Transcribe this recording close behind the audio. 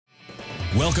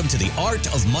Welcome to the Art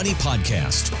of Money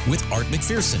podcast with Art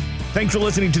McPherson. Thanks for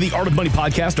listening to the Art of Money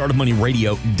podcast,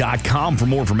 artofmoneyradio.com for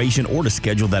more information or to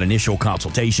schedule that initial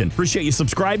consultation. Appreciate you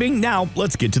subscribing. Now,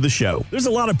 let's get to the show. There's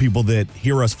a lot of people that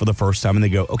hear us for the first time and they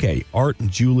go, okay, Art and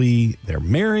Julie, they're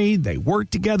married, they work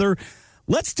together.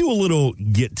 Let's do a little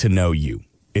get to know you,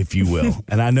 if you will.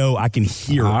 And I know I can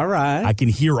hear I can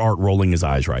hear Art rolling his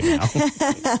eyes right now.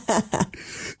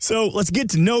 So let's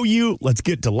get to know you. Let's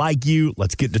get to like you.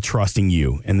 Let's get to trusting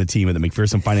you and the team at the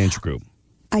McPherson Financial Group.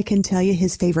 I can tell you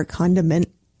his favorite condiment.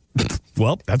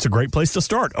 Well, that's a great place to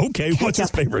start. Okay, ketchup. What's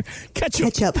his favorite?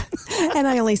 Ketchup. And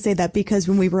I only say that because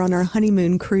when we were on our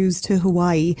honeymoon cruise to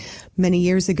Hawaii many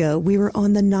years ago, we were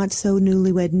on the Not So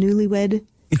Newlywed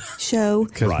show.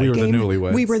 Because we were the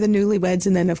newlyweds. We were the newlyweds.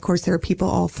 And then, of course, there are people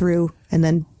all through. And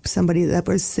then somebody that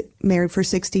was married for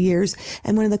 60 years.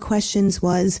 And one of the questions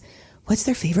was, what's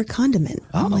their favorite condiment?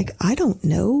 Oh. I'm like, I don't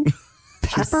know.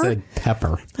 Pepper? She said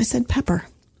pepper. I said pepper.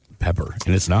 Pepper.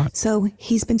 And it's not. So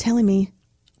he's been telling me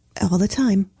all the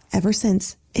time, ever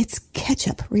since, it's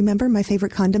ketchup. Remember my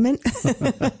favorite condiment?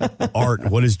 Art,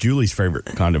 what is Julie's favorite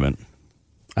condiment?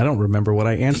 I don't remember what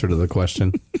I answered to the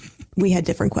question. We had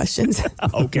different questions.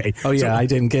 Okay. Oh, yeah, I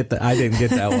didn't get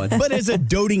that one. But as a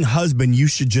doting husband, you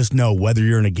should just know whether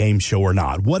you're in a game show or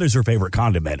not. What is her favorite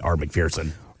condiment, Art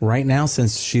McPherson? Right now,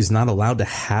 since she's not allowed to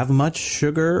have much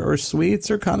sugar or sweets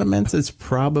or condiments, it's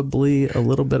probably a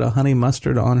little bit of honey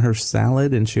mustard on her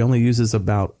salad, and she only uses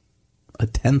about a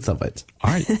tenth of it.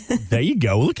 All right. There you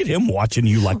go. Look at him watching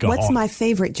you like a What's hawk. my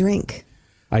favorite drink?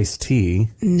 Iced tea.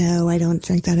 No, I don't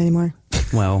drink that anymore.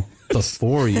 Well,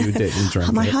 before you didn't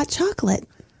drink My it. hot chocolate.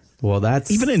 Well, that's...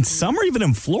 Even in summer, even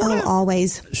in Florida? Oh,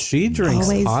 always. She drinks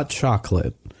Always. hot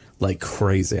chocolate like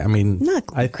crazy. I mean, Not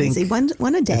I crazy. think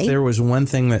One a day. if there was one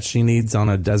thing that she needs on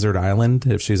a desert island,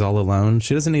 if she's all alone,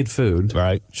 she doesn't need food.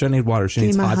 Right. She doesn't need water. She Give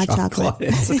needs me my hot hot chocolate.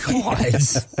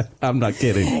 Guys. I'm not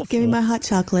kidding. Give me my hot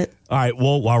chocolate. All right.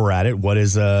 Well, while we're at it, what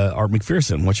is Art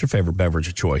McPherson? What's your favorite beverage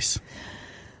of choice?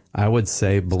 I would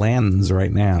say Bland's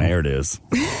right now. There it is.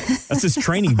 That's his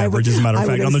training beverage, as a matter of I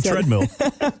fact, would on the have said-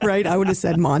 treadmill. Right? I would have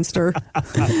said Monster. All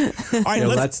right. Yeah,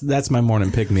 let's, that's my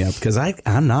morning pick me up because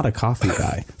I'm not a coffee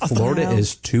guy. Florida Wow.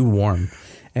 is too warm,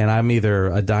 and I'm either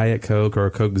a Diet Coke or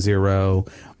a Coke Zero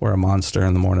or a Monster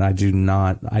in the morning.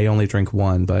 I only drink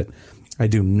one, but I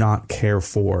do not care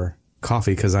for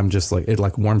coffee because I'm just like, it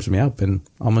like warms me up, and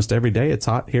almost every day it's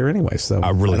hot here anyway, so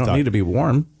I don't need to be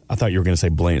warm. I thought you were going to say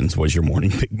Blanton's was your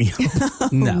morning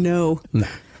pick-me-up. No.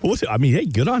 Well, I mean, hey,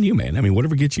 good on you, man. I mean,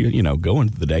 whatever gets you, going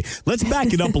to the day. Let's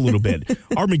back it up a little bit.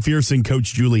 Art McPherson,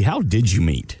 Coach Julie, how did you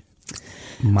meet?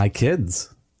 My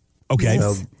kids. Okay.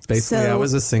 Yes. So basically, I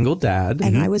was a single dad.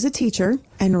 And I was a teacher,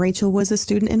 and Rachel was a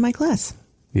student in my class.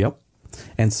 Yep.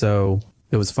 And so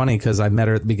it was funny because I met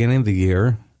her at the beginning of the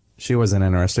year. She wasn't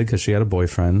interested because she had a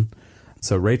boyfriend.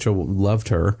 So Rachel loved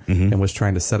her and was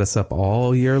trying to set us up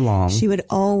all year long. She would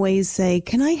always say,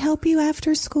 can I help you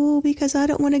after school? Because I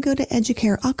don't want to go to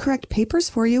Educare. I'll correct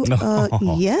papers for you.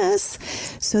 Yes.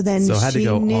 So then So I had to she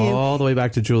go knew all the way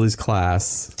back to Julie's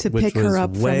class, To which pick her was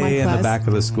up from way my in the class. back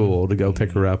of the school to go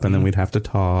pick her up, and then we'd have to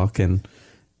talk and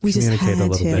we just communicate had a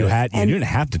little to. bit. You didn't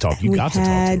have to talk. You we got to talk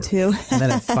had to her. to. And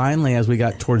then finally, as we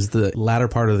got towards the latter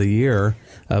part of the year,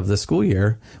 of the school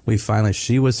year,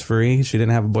 she was free. She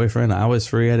didn't have a boyfriend. I was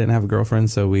free. I didn't have a girlfriend.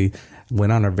 So we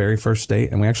went on our very first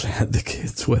date, and we actually had the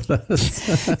kids with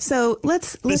us. So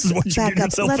let's is what you back get up.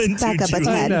 yourself Let's into, back up a Julie.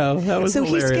 tad. I know, that was so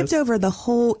hilarious. he skipped over the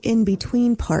whole in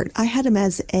between part. I had him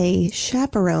as a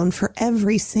chaperone for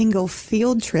every single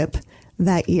field trip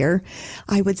that year.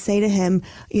 I would say to him,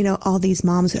 all these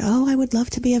moms, I would love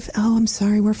to be I'm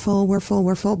sorry, we're full.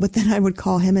 But then I would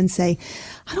call him and say,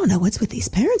 I don't know what's with these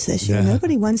parents this year. Yeah.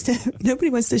 Nobody wants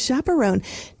to chaperone.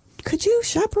 Could you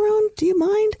chaperone? Do you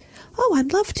mind? Oh,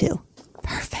 I'd love to.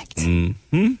 Perfect.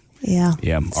 Mm-hmm. Yeah.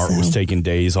 Yeah, Art was taking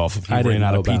days off. He I ran didn't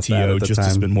out know of about that PTO at the just to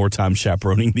time. spend more time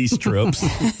chaperoning these trips.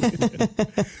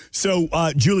 So,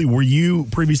 Julie, were you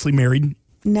previously married?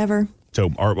 Never. So,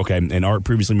 Art, okay, and Art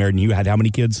previously married, and you had how many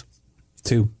kids?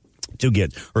 2. 2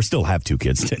 kids, or still have 2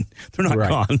 kids. They're not Right.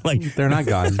 gone. Like They're not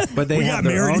gone, but they we have got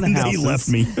their married own and houses, they left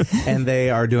me. and they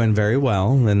are doing very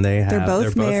well. And they're both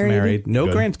both married. married. No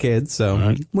Good. grandkids,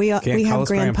 so We can't have call us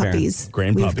grand grandparents. puppies.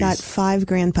 Grand We've puppies. got 5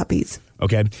 grand puppies.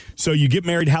 Okay, so you get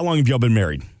married. How long have y'all been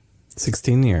married?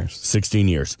 16 years. 16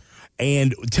 years.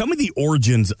 And tell me the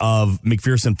origins of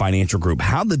McPherson Financial Group.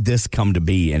 How did this come to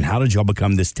be, and how did y'all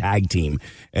become this tag team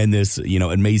and this,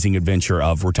 amazing adventure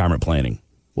of retirement planning?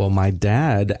 Well, my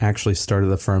dad actually started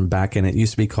the firm back in, it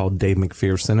used to be called Dave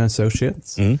McPherson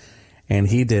Associates, and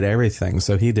he did everything.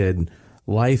 So he did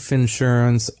life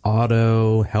insurance,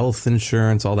 auto, health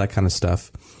insurance, all that kind of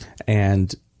stuff.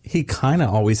 And he kind of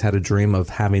always had a dream of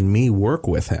having me work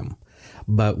with him.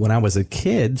 But when I was a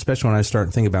kid, especially when I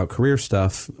started thinking about career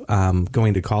stuff,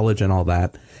 going to college and all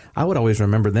that, I would always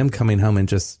remember them coming home and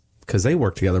just, because they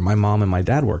worked together, my mom and my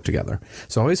dad worked together.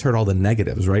 So I always heard all the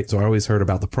negatives, right? So I always heard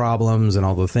about the problems and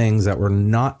all the things that were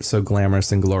not so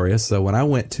glamorous and glorious. So when I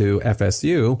went to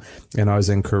FSU and I was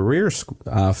in career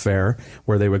fair,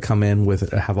 where they would come in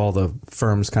with, have all the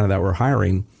firms kind of that were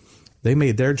hiring, they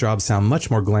made their job sound much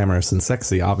more glamorous and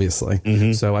sexy, obviously.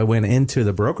 Mm-hmm. So I went into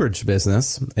the brokerage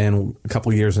business and a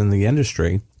couple years in the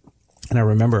industry. And I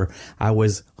remember I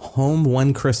was home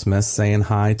one Christmas saying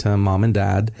hi to mom and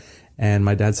dad. And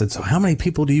my dad said, so how many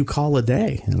people do you call a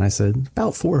day? And I said,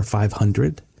 about 400 or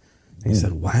 500. And he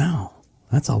said, wow,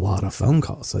 that's a lot of phone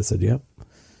calls. So I said, yep.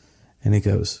 And he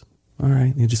goes, all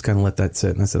right. And he just kind of let that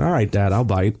sit. And I said, all right, Dad, I'll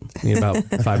bite. And about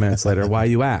 5 minutes later, why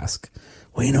you ask?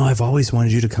 Well, you know, I've always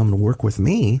wanted you to come to work with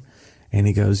me. And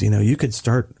he goes, you know, you could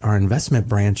start our investment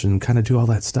branch and kind of do all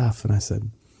that stuff. And I said,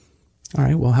 all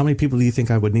right, well, how many people do you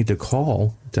think I would need to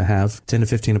call to have 10 to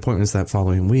 15 appointments that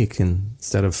following week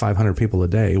instead of 500 people a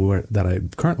day that I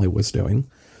currently was doing?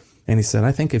 And he said,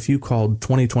 I think if you called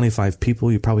 20, 25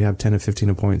 people, you probably have 10 to 15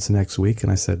 appointments next week.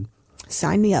 And I said,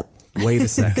 sign me up. Wait a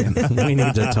second. We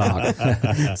need to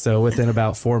talk. So within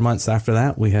about 4 months after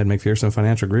that, we had McPherson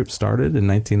Financial Group started in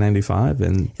 1995.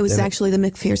 And it was actually the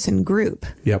McPherson Group.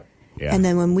 Yep. Yeah. And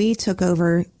then when we took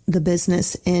over the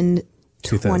business in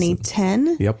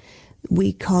 2010, yep,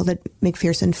 we called it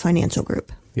McPherson Financial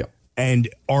Group. Yep. And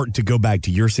Art, to go back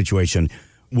to your situation,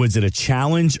 was it a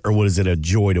challenge or was it a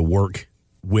joy to work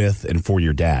with and for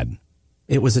your dad?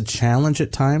 It was a challenge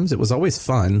at times. It was always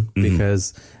fun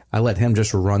because I let him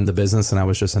just run the business and I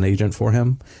was just an agent for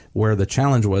him. Where the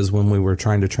challenge was when we were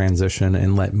trying to transition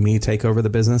and let me take over the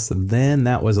business, then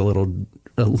that was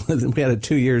we had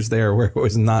 2 years there where it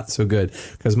was not so good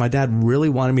because my dad really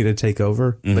wanted me to take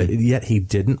over, but yet he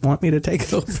didn't want me to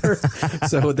take over.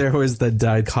 So there was the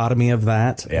dichotomy of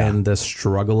that and the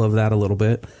struggle of that a little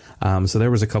bit. So there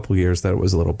was a couple years that it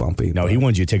was a little bumpy. No, he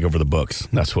wanted you to take over the books.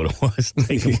 That's what it was.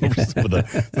 Take over some of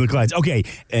the clients. Okay,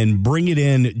 and bring it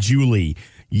in, Julie.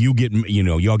 Y'all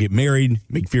get married.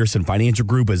 McPherson Financial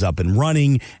Group is up and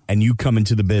running, and you come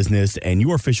into the business, and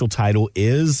your official title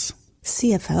is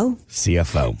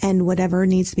CFO. And whatever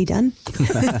needs to be done.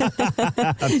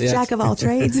 Jack of all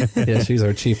trades. Yeah, she's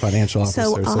our chief financial officer.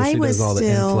 So she does all the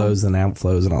inflows and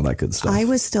outflows and all that good stuff. I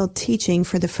was still teaching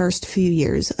for the first few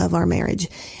years of our marriage.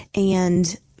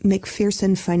 And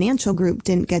McPherson Financial Group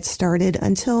didn't get started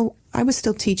until I was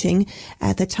still teaching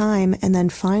at the time. And then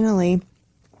finally,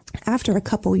 after a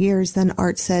couple years, then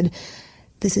Art said,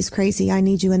 this is crazy. I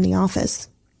need you in the office.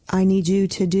 I need you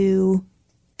to do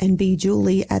and be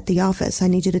Julie at the office. I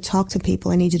need you to talk to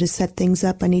people. I need you to set things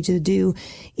up. I need you to do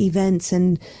events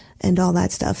and all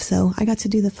that stuff. So I got to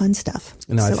do the fun stuff.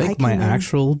 No, I think my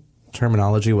actual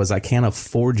terminology was I can't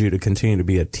afford you to continue to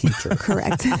be a teacher.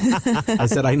 Correct. I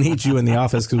said, I need you in the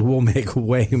office because we'll make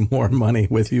way more money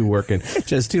with you working.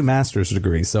 She has 2 master's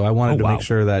degrees. So I wanted to make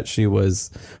sure that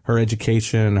her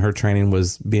education, her training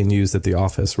was being used at the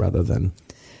office rather than.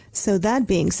 So that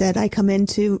being said, I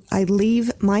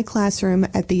leave my classroom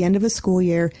at the end of a school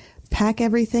year, pack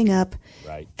everything up,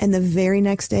 and the very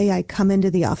next day I come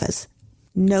into the office.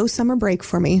 No summer break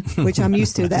for me, which I'm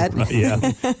used to that.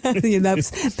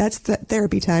 That's the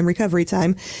therapy time, recovery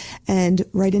time, and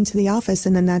right into the office.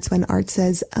 And then that's when Art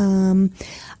says,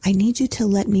 I need you to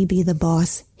let me be the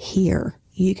boss here.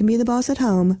 You can be the boss at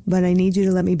home, but I need you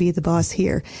to let me be the boss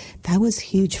here. That was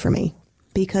huge for me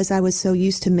because I was so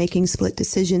used to making split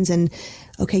decisions and,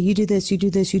 okay, you do this, you do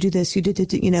this, you do this, you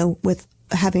do, with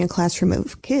having a classroom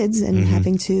of kids and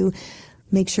having to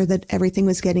make sure that everything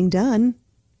was getting done.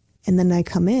 And then I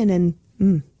come in and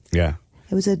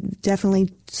it was a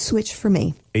definitely switch for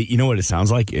me. You know what it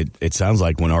sounds like? It sounds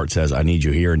like when Art says, I need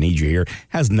you here,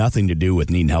 has nothing to do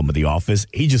with needing help at the office.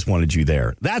 He just wanted you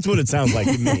there. That's what it sounds like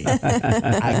to me.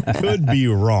 I could be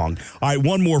wrong. All right,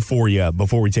 one more for you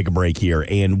before we take a break here.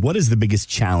 And what is the biggest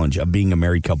challenge of being a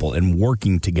married couple and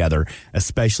working together,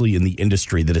 especially in the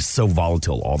industry that is so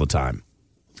volatile all the time?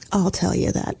 I'll tell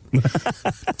you that.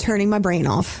 Turning my brain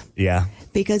off. Yeah.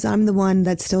 Because I'm the one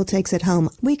that still takes it home.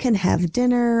 We can have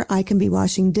dinner. I can be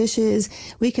washing dishes.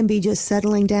 We can be just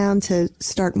settling down to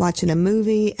start watching a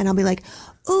movie. And I'll be like,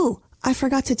 oh, I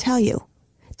forgot to tell you.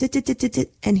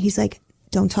 And he's like,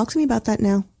 don't talk to me about that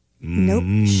now.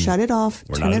 Nope. Shut it off.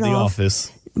 Turn it off. We're not at the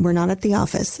office. We're not at the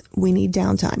office. We need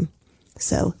downtime.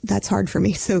 So that's hard for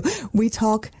me. So we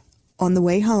talk on the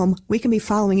way home, we can be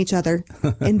following each other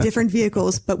in different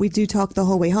vehicles, but we do talk the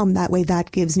whole way home. That way,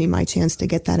 that gives me my chance to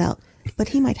get that out. But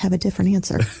he might have a different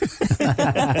answer.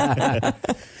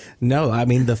 No, I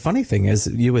mean, the funny thing is,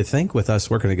 you would think with us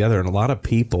working together, and a lot of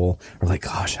people are like,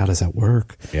 gosh, how does that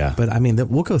work? Yeah. But I mean,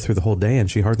 we'll go through the whole day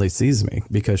and she hardly sees me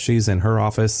because she's in her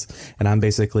office and I'm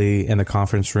basically in the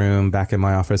conference room, back in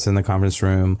my office in the conference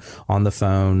room, on the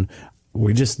phone.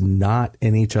 We're just not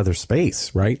in each other's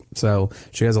space, right? So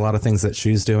she has a lot of things that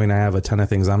she's doing. I have a ton of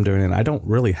things I'm doing, and I don't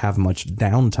really have much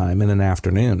downtime in an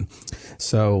afternoon.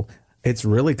 So it's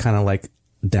really kind of like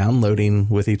downloading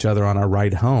with each other on our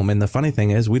ride home. And the funny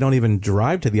thing is, we don't even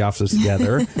drive to the office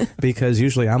together because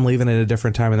usually I'm leaving at a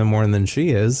different time in the morning than she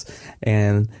is.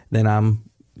 And then I'm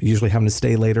usually having to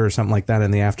stay later or something like that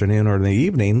in the afternoon or in the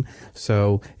evening.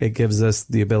 So it gives us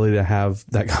the ability to have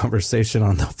that conversation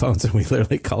on the phones, and we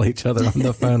literally call each other on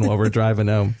the phone while we're driving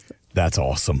home. That's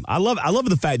awesome. I love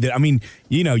the fact that, I mean,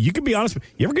 you know, you can be honest.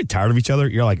 You ever get tired of each other?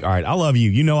 You're like, all right, I love you.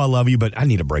 You know, I love you, but I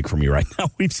need a break from you right now.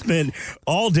 We've spent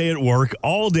all day at work,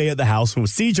 all day at the house. We'll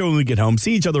see each other when we get home,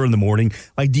 see each other in the morning.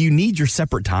 Like, do you need your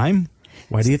separate time?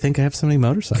 Why do you think I have so many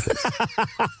motorcycles?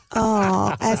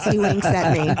 Oh, as he winks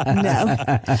at me. No.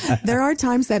 There are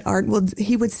times that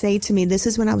he would say to me, this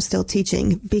is when I was still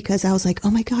teaching, because I was like,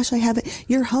 oh my gosh,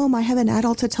 you're home. I have an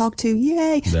adult to talk to.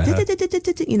 Yay.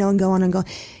 You know, and go on and go.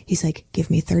 He's like, give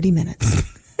me 30 minutes.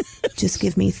 Just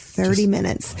give me 30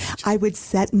 minutes. I would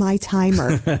set my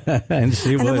timer. And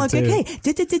she would, I'm like, too. okay.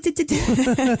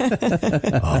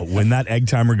 Oh, when that egg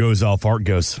timer goes off, Art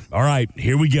goes, all right,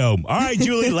 here we go. All right,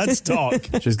 Julie, let's talk.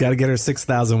 She's got to get her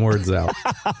 6,000 words out.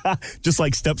 Just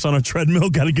like steps on a treadmill,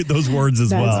 got to get those words as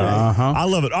That's well. right. Uh-huh. I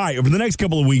love it. All right, over the next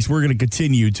couple of weeks, we're going to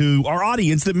continue to our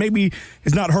audience that maybe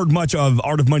has not heard much of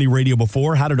Art of Money Radio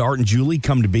before. How did Art and Julie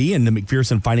come to be, and the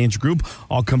McPherson Financial Group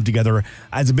all come together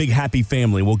as a big happy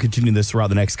family? We'll continue this throughout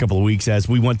the next couple of weeks as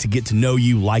we want to get to know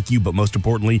you, like you, but most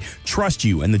importantly, trust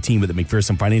you and the team at the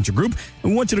McPherson Financial Group.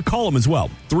 And we want you to call them as well.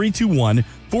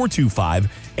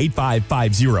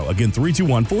 321-425-8550. Again,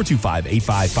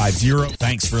 321-425-8550.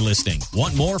 Thanks for listening.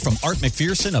 Want more from Art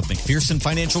McPherson of McPherson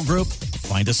Financial Group?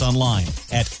 Find us online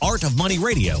at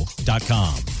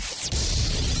artofmoneyradio.com.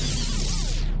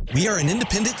 We are an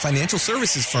independent financial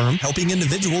services firm helping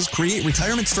individuals create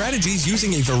retirement strategies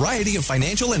using a variety of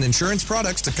financial and insurance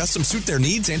products to custom suit their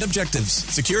needs and objectives.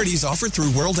 Securities offered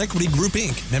through World Equity Group,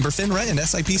 Inc., member FINRA and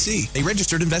SIPC, a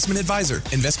registered investment advisor.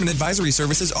 Investment advisory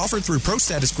services offered through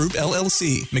ProStatus Group,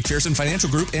 LLC. McPherson Financial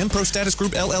Group and ProStatus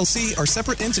Group, LLC are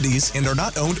separate entities and are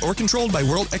not owned or controlled by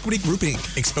World Equity Group,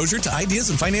 Inc. Exposure to ideas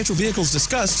and financial vehicles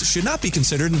discussed should not be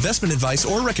considered investment advice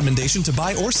or recommendation to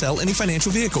buy or sell any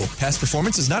financial vehicle. Past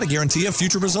performance is not a guarantee of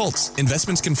future results.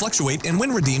 Investments can fluctuate and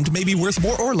when redeemed may be worth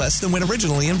more or less than when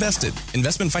originally invested.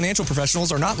 Investment financial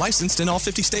professionals are not licensed in all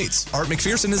 50 states. Art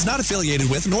McPherson is not affiliated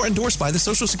with nor endorsed by the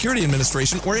Social Security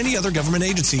Administration or any other government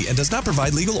agency and does not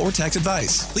provide legal or tax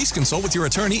advice. Please consult with your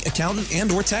attorney, accountant,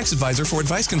 and or tax advisor for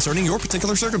advice concerning your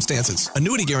particular circumstances.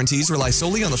 Annuity guarantees rely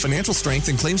solely on the financial strength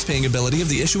and claims paying ability of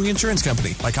the issuing insurance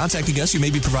company. By contacting us, you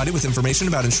may be provided with information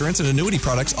about insurance and annuity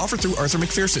products offered through Arthur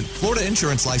McPherson. Florida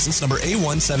Insurance License number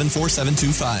A174725.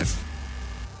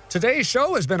 Today's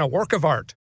show has been a work of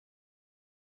art.